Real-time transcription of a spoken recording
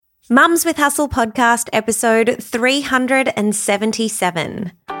Mums with Hustle podcast, episode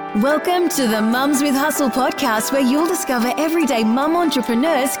 377. Welcome to the Mums with Hustle podcast, where you'll discover everyday mum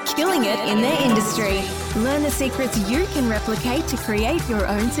entrepreneurs killing it in their industry. Learn the secrets you can replicate to create your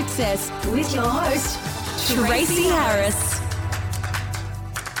own success with your host, Tracy Harris.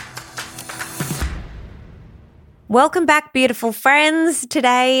 Welcome back, beautiful friends.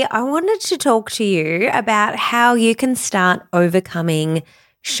 Today, I wanted to talk to you about how you can start overcoming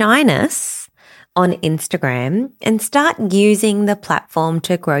shyness on Instagram and start using the platform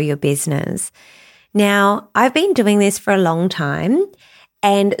to grow your business. Now, I've been doing this for a long time,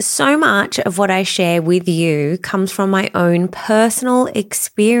 and so much of what I share with you comes from my own personal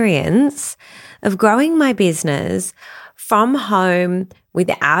experience of growing my business from home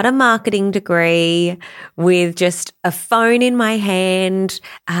without a marketing degree, with just a phone in my hand,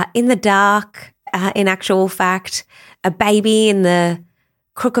 in the dark, in actual fact, a baby in the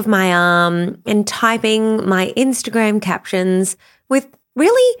crook of my arm, and typing my Instagram captions with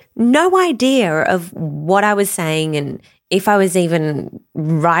really no idea of what I was saying and if I was even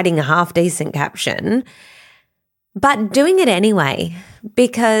writing a half decent caption, but doing it anyway,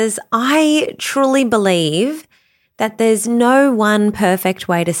 because I truly believe that there's no one perfect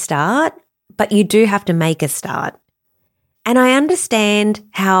way to start, but you do have to make a start. And I understand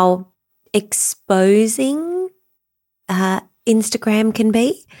how exposing Instagram can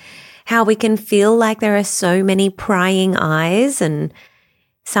be, how we can feel like there are so many prying eyes, and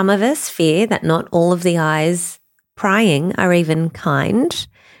some of us fear that not all of the eyes prying are even kind.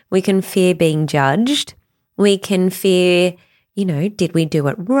 We can fear being judged. We can fear, did we do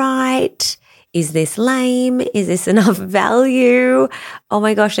it right? Is this lame? Is this enough value? Oh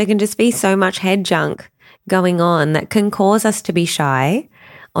my gosh, there can just be so much head junk going on that can cause us to be shy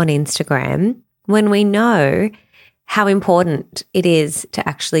on Instagram, when we know how important it is to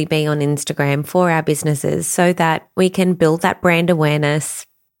actually be on Instagram for our businesses, so that we can build that brand awareness,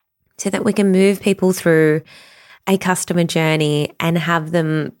 so that we can move people through a customer journey and have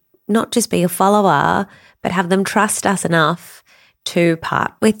them not just be a follower, but have them trust us enough to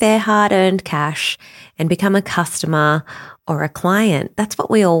part with their hard-earned cash and become a customer or a client. That's what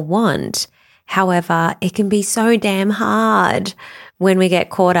we all want. However, it can be so damn hard when we get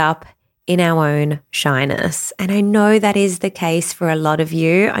caught up in our own shyness. And I know that is the case for a lot of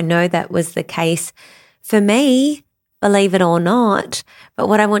you. I know that was the case for me, believe it or not. But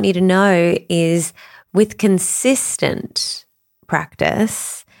what I want you to know is, with consistent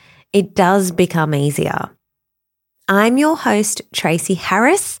practice, it does become easier. I'm your host, Tracy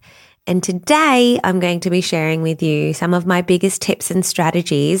Harris, and today I'm going to be sharing with you some of my biggest tips and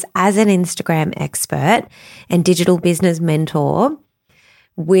strategies as an Instagram expert and digital business mentor,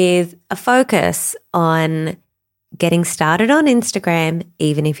 with a focus on getting started on Instagram,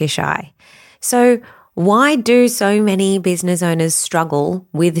 even if you're shy. So why do so many business owners struggle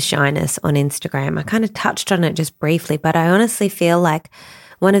with shyness on Instagram? I kind of touched on it just briefly, but I honestly feel like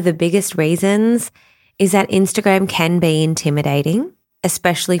one of the biggest reasons is that Instagram can be intimidating,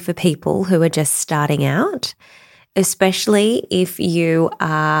 especially for people who are just starting out, especially if you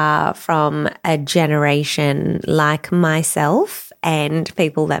are from a generation like myself and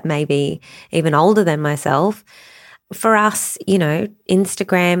people that may be even older than myself. For us,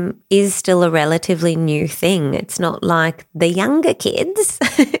 Instagram is still a relatively new thing. It's not like the younger kids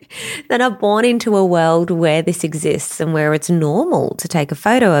that are born into a world where this exists and where it's normal to take a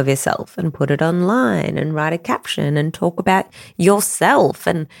photo of yourself and put it online and write a caption and talk about yourself.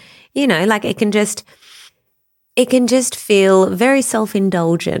 And, it can just feel very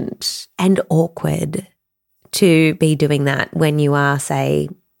self-indulgent and awkward to be doing that when you are, say,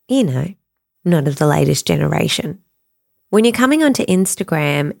 not of the latest generation. When you're coming onto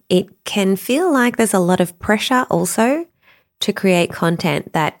Instagram, it can feel like there's a lot of pressure also to create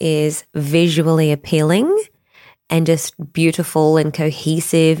content that is visually appealing and just beautiful and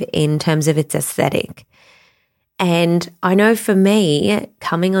cohesive in terms of its aesthetic. And I know for me,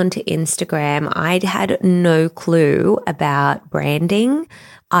 coming onto Instagram, I'd had no clue about branding.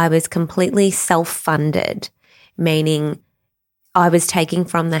 I was completely self-funded, meaning I was taking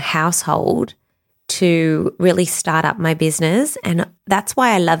from the household to really start up my business. And that's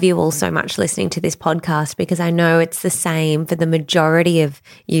why I love you all so much listening to this podcast, because I know it's the same for the majority of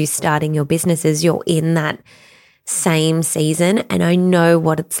you starting your businesses. You're in that same season, and I know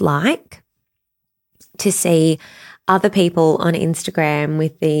what it's like to see other people on Instagram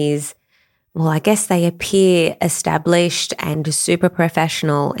with these, well, I guess they appear established and super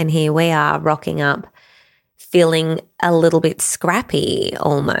professional, and here we are rocking up feeling a little bit scrappy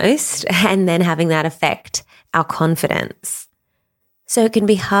almost, and then having that affect our confidence. So it can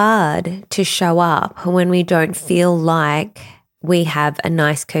be hard to show up when we don't feel like we have a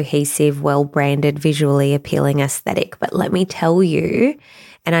nice, cohesive, well-branded, visually appealing aesthetic. But let me tell you,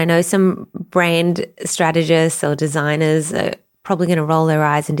 and I know some brand strategists or designers are probably going to roll their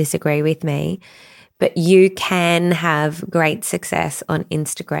eyes and disagree with me, but you can have great success on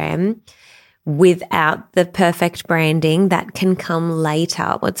Instagram without the perfect branding. That can come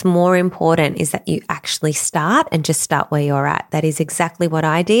later. What's more important is that you actually start and just start where you're at. That is exactly what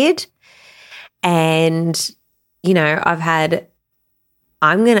I did. And, you know,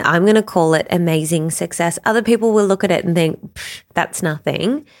 I'm going to call it amazing success. Other people will look at it and think, that's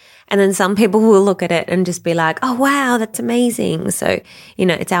nothing. And then some people will look at it and just be like, oh, wow, that's amazing. So, you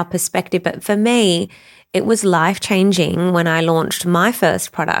know, it's our perspective. But for me, it was life-changing when I launched my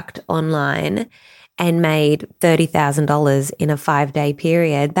first product online and made $30,000 in a 5-day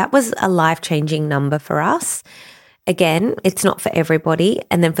period. That was a life-changing number for us. Again, it's not for everybody.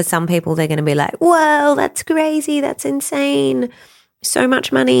 And then for some people, they're going to be like, whoa, that's crazy. That's insane. So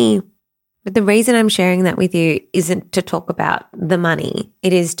much money. But the reason I'm sharing that with you isn't to talk about the money.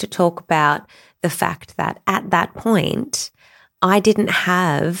 It is to talk about the fact that at that point, I didn't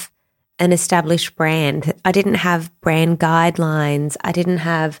have an established brand. I didn't have brand guidelines. I didn't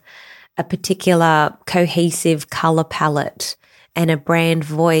have a particular cohesive color palette and a brand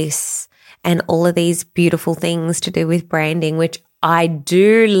voice and all of these beautiful things to do with branding, which I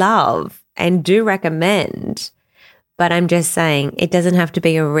do love and do recommend. But I'm just saying it doesn't have to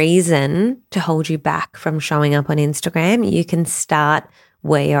be a reason to hold you back from showing up on Instagram. You can start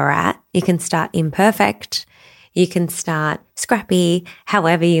where you're at. You can start imperfect. You can start scrappy,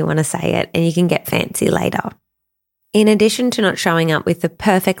 however you want to say it, and you can get fancy later. In addition to not showing up with the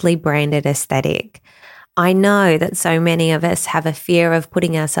perfectly branded aesthetic, I know that so many of us have a fear of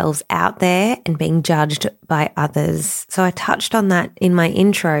putting ourselves out there and being judged by others. So I touched on that in my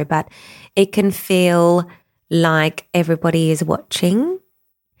intro, but it can feel like everybody is watching,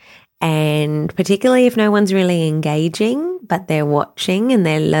 and particularly if no one's really engaging, but they're watching and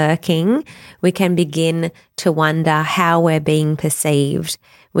they're lurking, we can begin to wonder how we're being perceived.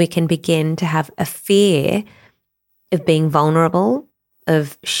 We can begin to have a fear of being vulnerable,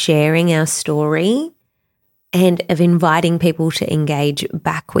 of sharing our story, and of inviting people to engage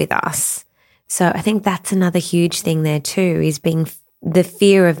back with us. So I think that's another huge thing there too, is being the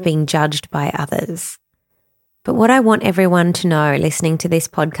fear of being judged by others. But what I want everyone to know listening to this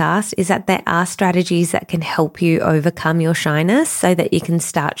podcast is that there are strategies that can help you overcome your shyness so that you can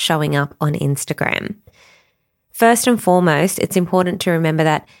start showing up on Instagram. First and foremost, it's important to remember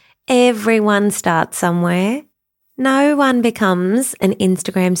that everyone starts somewhere. No one becomes an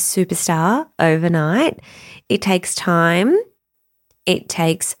Instagram superstar overnight. It takes time. It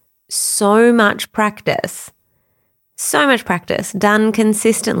takes so much practice done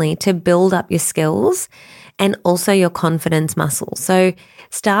consistently to build up your skills and also your confidence muscle. So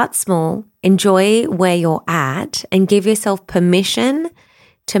start small, enjoy where you're at, and give yourself permission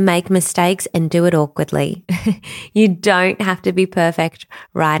to make mistakes and do it awkwardly. You don't have to be perfect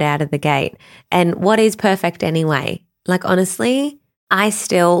right out of the gate. And what is perfect anyway? Like, honestly, I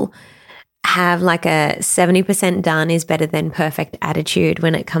still have like a 70% done is better than perfect attitude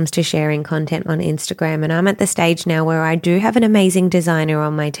when it comes to sharing content on Instagram. And I'm at the stage now where I do have an amazing designer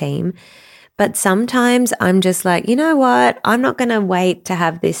on my team. But sometimes I'm just like, you know what? I'm not going to wait to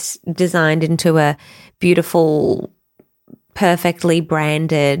have this designed into a beautiful, perfectly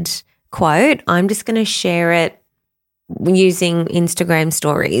branded quote. I'm just going to share it using Instagram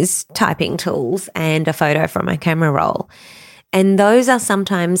stories, typing tools, and a photo from my camera roll. And those are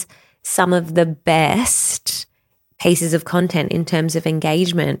sometimes some of the best pieces of content in terms of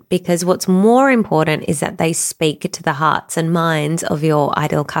engagement, because what's more important is that they speak to the hearts and minds of your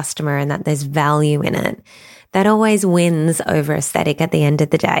ideal customer and that there's value in it. That always wins over aesthetic at the end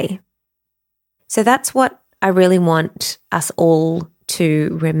of the day. So that's what I really want us all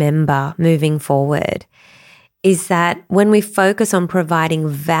to remember moving forward, is that when we focus on providing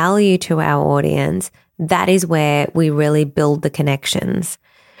value to our audience, that is where we really build the connections.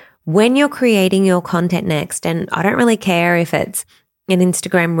 When you're creating your content next, and I don't really care if it's an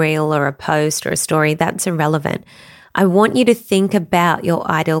Instagram reel or a post or a story, that's irrelevant. I want you to think about your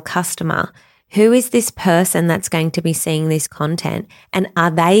ideal customer. Who is this person that's going to be seeing this content? And are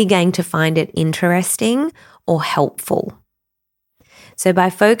they going to find it interesting or helpful? So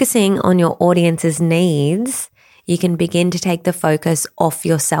by focusing on your audience's needs, you can begin to take the focus off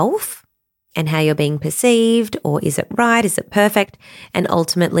yourself and how you're being perceived, or is it right, is it perfect, and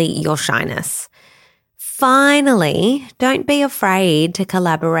ultimately your shyness. Finally, don't be afraid to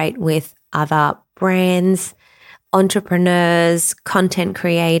collaborate with other brands, entrepreneurs, content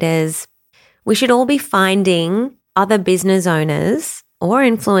creators. We should all be finding other business owners or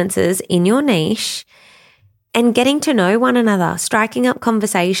influencers in your niche and getting to know one another, striking up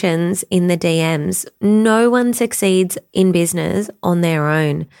conversations in the DMs. No one succeeds in business on their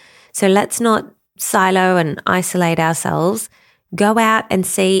own. So let's not silo and isolate ourselves. Go out and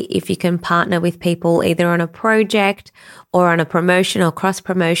see if you can partner with people either on a project or on a promotion or cross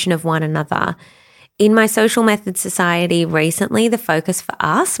promotion of one another. In my Social Method Society recently, the focus for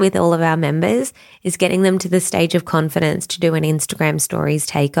us with all of our members is getting them to the stage of confidence to do an Instagram stories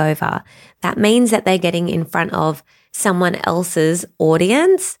takeover. That means that they're getting in front of someone else's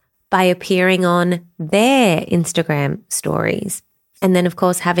audience by appearing on their Instagram stories. And then, of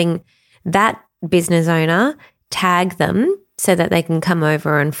course, having that business owner tag them so that they can come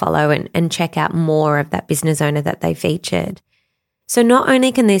over and follow and check out more of that business owner that they featured. So not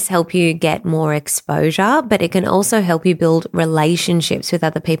only can this help you get more exposure, but it can also help you build relationships with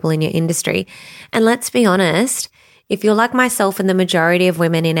other people in your industry. And let's be honest, if you're like myself and the majority of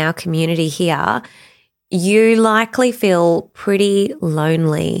women in our community here, you likely feel pretty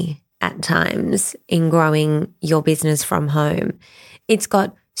lonely at times in growing your business from home. It's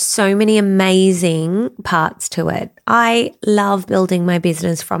got so many amazing parts to it. I love building my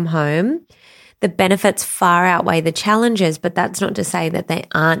business from home. The benefits far outweigh the challenges, but that's not to say that they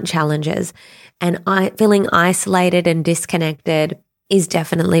aren't challenges. And feeling isolated and disconnected is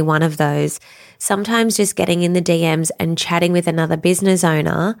definitely one of those. Sometimes just getting in the DMs and chatting with another business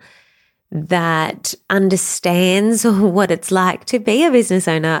owner that understands what it's like to be a business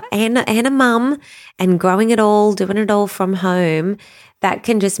owner and a mum and growing it all, doing it all from home, that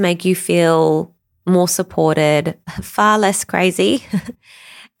can just make you feel more supported, far less crazy.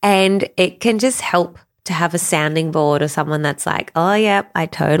 And it can just help to have a sounding board or someone that's like, oh, yeah, I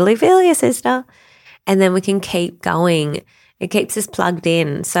totally feel you, sister. And then we can keep going. It keeps us plugged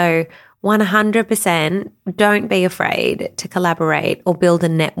in. So 100% don't be afraid to collaborate or build a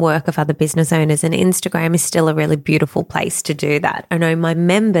network of other business owners. And Instagram is still a really beautiful place to do that. I know my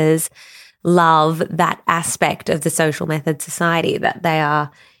members love that aspect of the Social Method Society, that they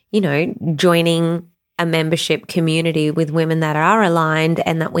are, joining a membership community with women that are aligned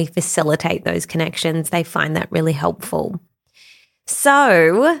and that we facilitate those connections. They find that really helpful.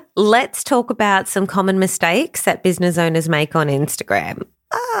 So let's talk about some common mistakes that business owners make on Instagram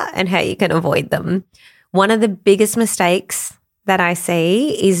and how you can avoid them. One of the biggest mistakes that I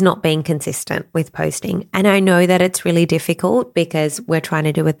see is not being consistent with posting. And I know that it's really difficult because we're trying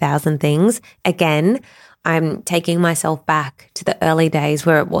to do 1,000 things. Again, I'm taking myself back to the early days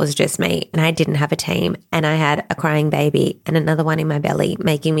where it was just me and I didn't have a team and I had a crying baby and another one in my belly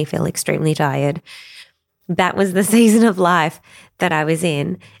making me feel extremely tired. That was the season of life that I was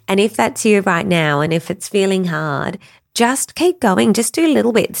in. And if that's you right now and if it's feeling hard, just keep going. Just do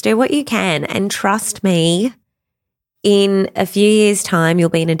little bits. Do what you can. And trust me, in a few years' time, you'll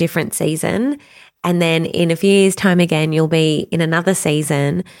be in a different season. And then in a few years' time again, you'll be in another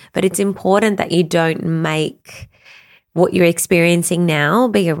season. But it's important that you don't make what you're experiencing now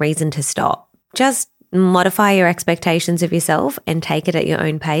be a reason to stop. Just modify your expectations of yourself and take it at your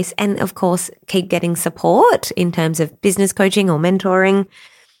own pace. And of course, keep getting support in terms of business coaching or mentoring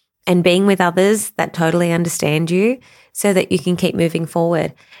and being with others that totally understand you so that you can keep moving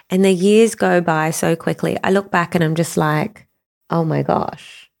forward. And the years go by so quickly. I look back and I'm just like, oh my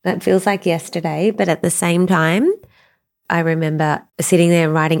gosh. That feels like yesterday, but at the same time, I remember sitting there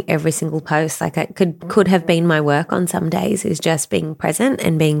writing every single post. Like it could have been my work on some days, is just being present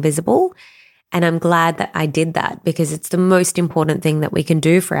and being visible. And I'm glad that I did that because it's the most important thing that we can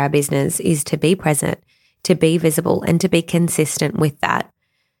do for our business is to be present, to be visible, and to be consistent with that.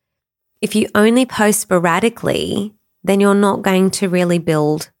 If you only post sporadically, then you're not going to really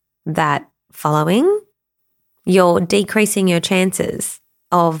build that following. You're decreasing your chances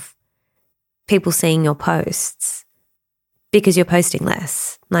of people seeing your posts because you're posting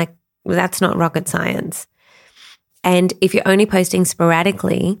less. Like that's not rocket science. And if you're only posting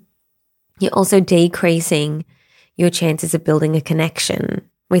sporadically, you're also decreasing your chances of building a connection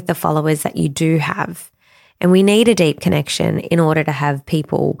with the followers that you do have. And we need a deep connection in order to have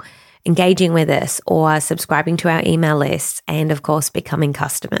people engaging with us or subscribing to our email lists and, of course, becoming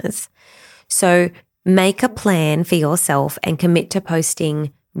customers. So make a plan for yourself and commit to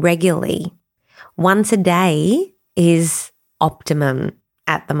posting regularly. Once a day is optimum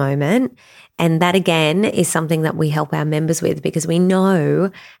at the moment. And that, again, is something that we help our members with because we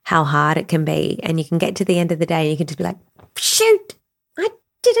know how hard it can be. And you can get to the end of the day and you can just be like, shoot, I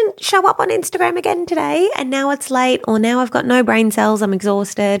didn't show up on Instagram again today and now it's late or now I've got no brain cells, I'm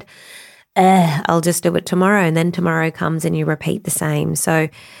exhausted. I'll just do it tomorrow. And then tomorrow comes and you repeat the same. So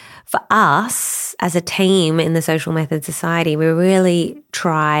for us as a team in the Social Method Society, we really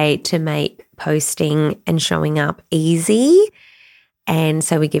try to make posting and showing up easy. And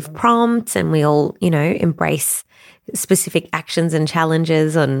so we give prompts and we all, embrace specific actions and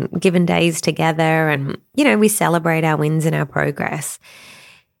challenges on given days together. And, we celebrate our wins and our progress.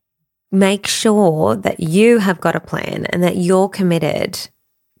 Make sure that you have got a plan and that you're committed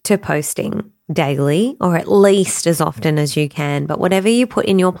to posting daily or at least as often as you can. But whatever you put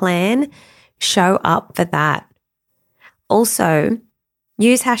in your plan, show up for that. Also,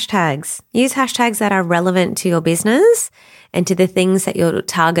 use hashtags. Use hashtags that are relevant to your business and to the things that your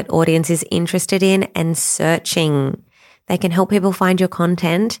target audience is interested in and searching. They can help people find your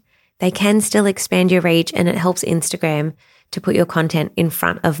content. They can still expand your reach, and it helps Instagram to put your content in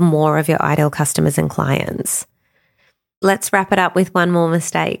front of more of your ideal customers and clients. Let's wrap it up with one more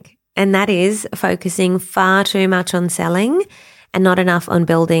mistake, and that is focusing far too much on selling and not enough on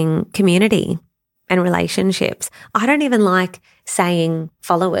building community and relationships. I don't even like saying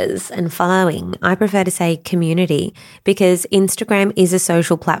followers and following. I prefer to say community because Instagram is a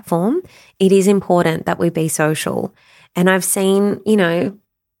social platform. It is important that we be social. And I've seen,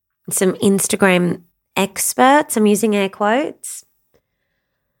 some Instagram experts, I'm using air quotes,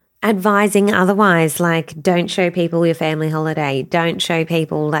 advising otherwise, like don't show people your family holiday, don't show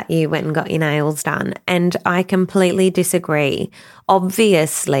people that you went and got your nails done. And I completely disagree.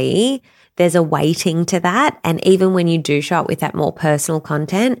 Obviously, there's a weighting to that. And even when you do show up with that more personal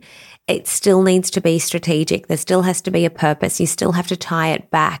content, it still needs to be strategic. There still has to be a purpose. You still have to tie it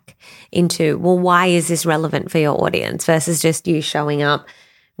back into, well, why is this relevant for your audience versus just you showing up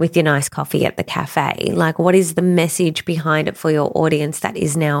with your nice coffee at the cafe? Like, what is the message behind it for your audience that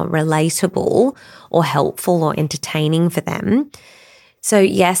is now relatable or helpful or entertaining for them? So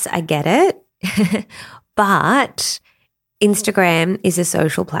yes, I get it, but Instagram is a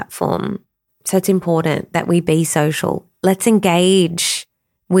social platform. So it's important that we be social. Let's engage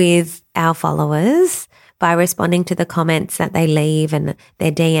with our followers by responding to the comments that they leave and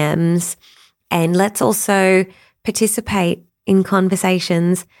their DMs. And let's also participate in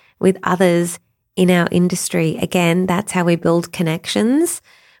conversations with others in our industry. Again, that's how we build connections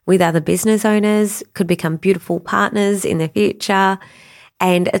with other business owners, could become beautiful partners in the future.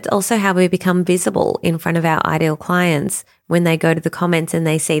 And it's also how we become visible in front of our ideal clients when they go to the comments and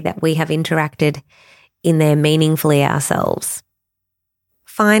they see that we have interacted in there meaningfully ourselves.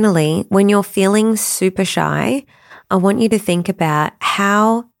 Finally, when you're feeling super shy, I want you to think about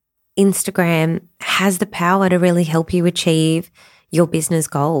how Instagram has the power to really help you achieve your business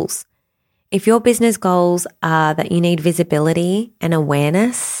goals. If your business goals are that you need visibility and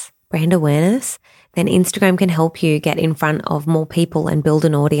awareness, brand awareness, then Instagram can help you get in front of more people and build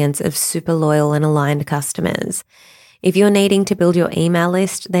an audience of super loyal and aligned customers. If you're needing to build your email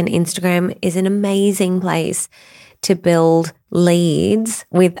list, then Instagram is an amazing place to build leads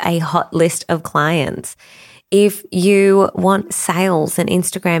with a hot list of clients. If you want sales, then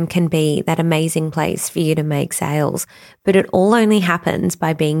Instagram can be that amazing place for you to make sales. But it all only happens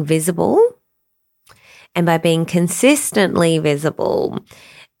by being visible and by being consistently visible.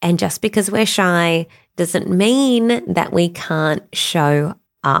 And just because we're shy doesn't mean that we can't show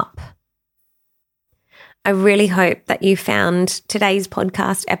up. I really hope that you found today's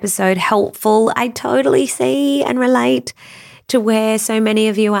podcast episode helpful. I totally see and relate to where so many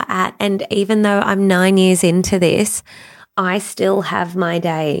of you are at. And even though I'm 9 years into this, I still have my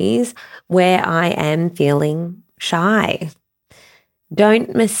days where I am feeling shy.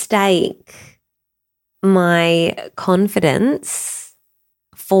 Don't mistake my confidence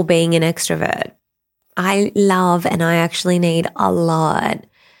for being an extrovert. I love and I actually need a lot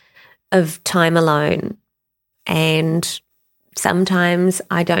of time alone. And sometimes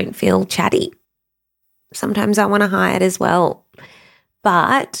I don't feel chatty. Sometimes I want to hide as well.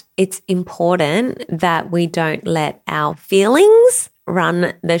 But it's important that we don't let our feelings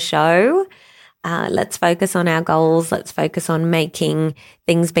run the show. Let's focus on our goals. Let's focus on making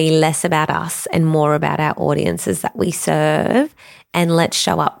things be less about us and more about our audiences that we serve. And let's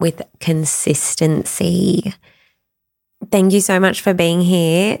show up with consistency. Thank you so much for being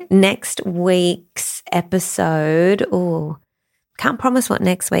here. Next week's episode, can't promise what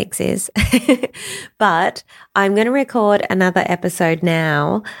next week's is, but I'm going to record another episode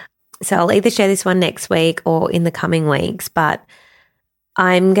now. So I'll either share this one next week or in the coming weeks, but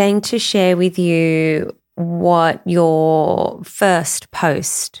I'm going to share with you what your first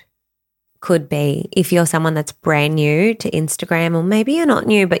post could be if you're someone that's brand new to Instagram, or maybe you're not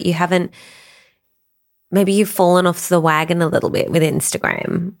new, but you haven't maybe you've fallen off the wagon a little bit with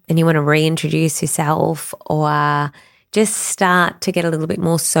Instagram and you want to reintroduce yourself or just start to get a little bit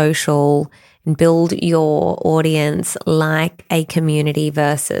more social and build your audience like a community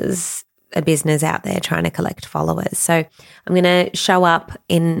versus a business out there trying to collect followers. So I'm going to show up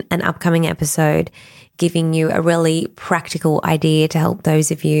in an upcoming episode giving you a really practical idea to help those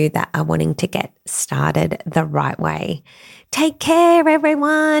of you that are wanting to get started the right way. Take care,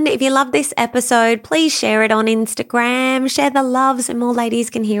 everyone. If you love this episode, please share it on Instagram. Share the love so more ladies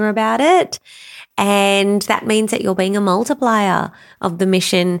can hear about it. And that means that you're being a multiplier of the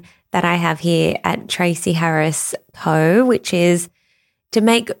mission that I have here at Tracy Harris Co., which is to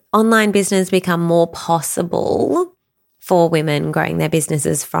make online business become more possible for women growing their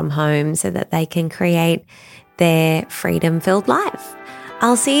businesses from home so that they can create their freedom-filled life.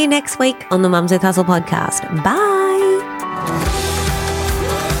 I'll see you next week on the Mums with Hustle podcast. Bye.